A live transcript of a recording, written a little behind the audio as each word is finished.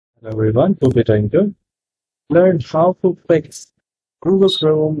Hello everyone, hope you're doing good. Learn how to fix Google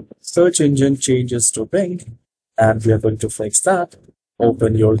Chrome search engine changes to Bing, and we are going to fix that.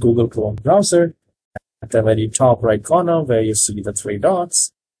 Open your Google Chrome browser at the very top right corner where you see the three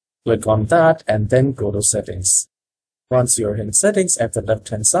dots. Click on that and then go to settings. Once you're in settings, at the left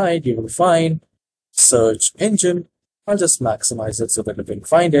hand side you will find search engine. I'll just maximize it so that you can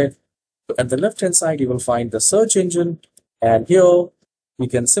find it. At the left hand side you will find the search engine, and here you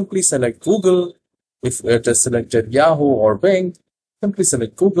can simply select Google. If it is selected Yahoo or Bing, simply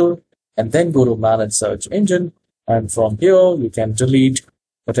select Google and then go to manage search engine, and from here you can delete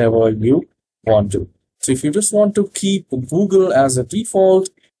whatever you want to. So if you just want to keep Google as a default,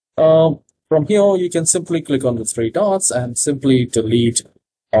 from here you can simply click on the three dots and simply delete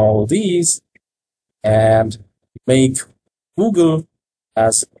all these and make Google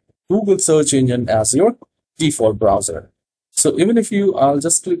search engine as your default browser. So even if I'll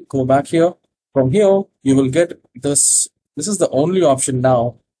just go back here. From here, you will get this. This is the only option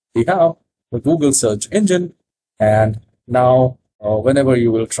now we have, the Google search engine. And now, whenever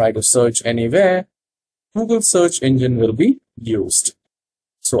you will try to search anywhere, Google search engine will be used.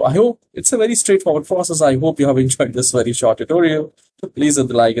 So I hope it's a very straightforward process. I hope you have enjoyed this very short tutorial. Please hit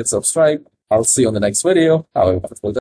the like and subscribe. I'll see you on the next video. Have a wonderful day.